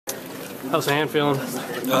How's the hand feeling?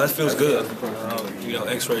 It feels good.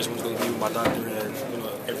 X-rays was going to be with my doctor, and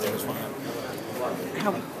everything was fine.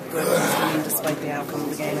 How good was the game, despite the outcome of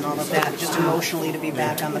the game and all of that, just emotionally to be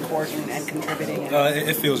back on the court and contributing?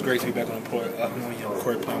 It feels great to be back on the court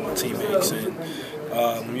playing with my teammates, and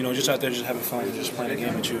just out there just having fun and just playing a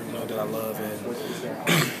game that I love,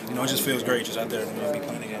 and it just feels great just out there be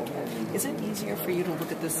playing a game. Is it easier for you to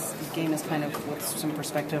look at this game as kind of with some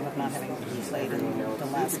perspective of not having played in the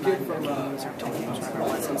last 9 games or 10 games, whatever it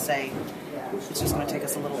was, and say it's just going to take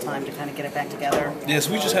us a little time to kind of get it back together? Yes,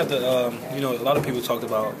 we just have to. A lot of people talked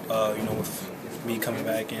about with me coming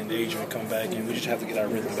back and Adrian coming back, and we just have to get our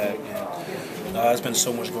rhythm back. And there's been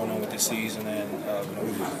so much going on with this season, and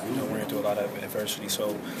we ran through a lot of adversity.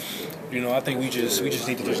 So, I think we just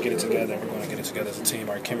need to just get it together. We're going to get it together as a team.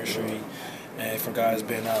 Our chemistry. And for guys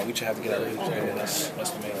being out, we just have to get our rhythm together. That's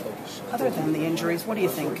the main focus. Other than the injuries, what do you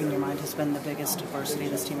think in your mind has been the biggest adversity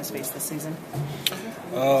this team has faced this season?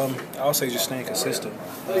 I would say just staying consistent.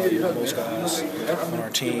 Most guys on our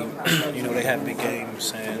team, they have big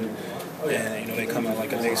games and they come out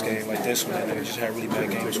like a next game like this one, and they just have really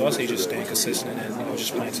bad games. So I say just staying consistent and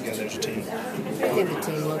just playing together as a team. I think the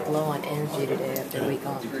team looked low on energy today after a week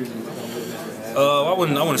off. I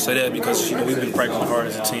wouldn't say that because we've been practicing hard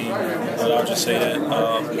as a team, but I'll just say that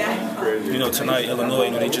tonight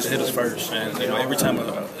Illinois they just hit us first, and every time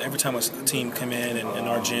a team come in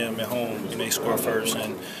our gym at home they score first,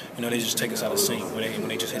 and they just take us out of sync when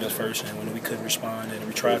they just hit us first, and when we couldn't respond, and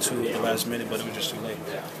we tried to at the last minute, but it was just too late.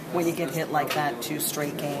 When you get hit like that 2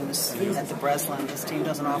 straight games at the Breslin, this team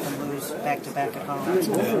doesn't often lose back-to-back at home. It's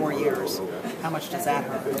been 4 years. How much does that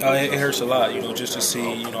hurt? It hurts a lot, just to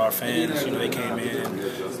see, our fans, they came in,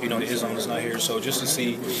 and, Islam is not here. So just to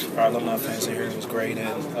see our alumni fans in here was great.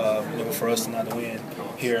 And, for us to not win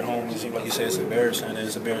here at home, like you said, it's embarrassing. And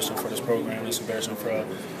it's embarrassing for this program. It's embarrassing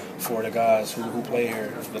for the guys who play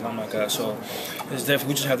here, the alumni guys. So it's definitely,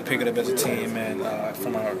 we just have to pick it up as a team. And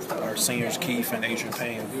from our seniors, Keith and Adrian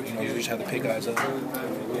Payne, we just have to pick guys up.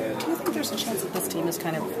 Do you think there's a chance that this team is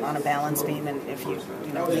kind of on a balance beam, and if you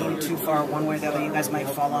lean too far one way or the other, you guys might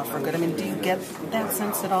fall off for good? I mean, do you get that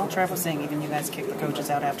sense at all? Trev was saying even you guys kicked the coaches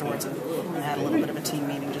out afterwards and had a little bit of a team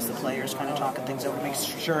meeting, just the players kind of talking things over to make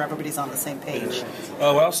sure everybody's on the same page.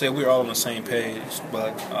 Well, I'll say we're all on the same page,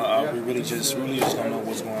 but we really just don't know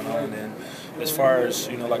what's going on. And as far as,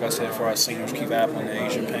 like I said, for our seniors, Keith Apple and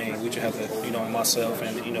Adrian Payne, we just have to, myself,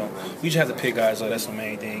 and, we just have to pick guys up. That's the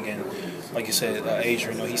main thing. And like you said,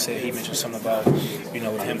 Adrian, he mentioned something about,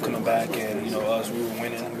 with him coming back and, us, we were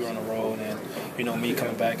winning, we were on the road, and, me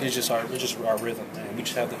coming back. It's just our rhythm, man. We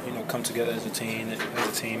just have to, come together as a team,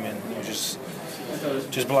 and,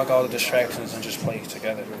 just block all the distractions and just play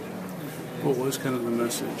together. What was kind of the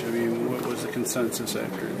message? I mean, what was the consensus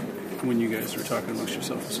after when you guys were talking amongst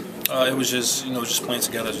yourselves? It was just, just playing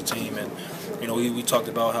together as a team, and we talked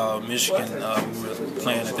about how Michigan, we were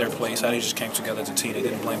playing at their place, how they just came together as a team. They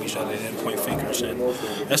didn't blame each other, they didn't point fingers, and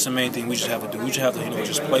that's the main thing we just have to do. We just have to,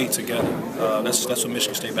 just play together. That's what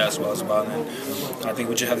Michigan State basketball is about, and I think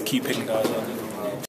we just have to keep picking guys up.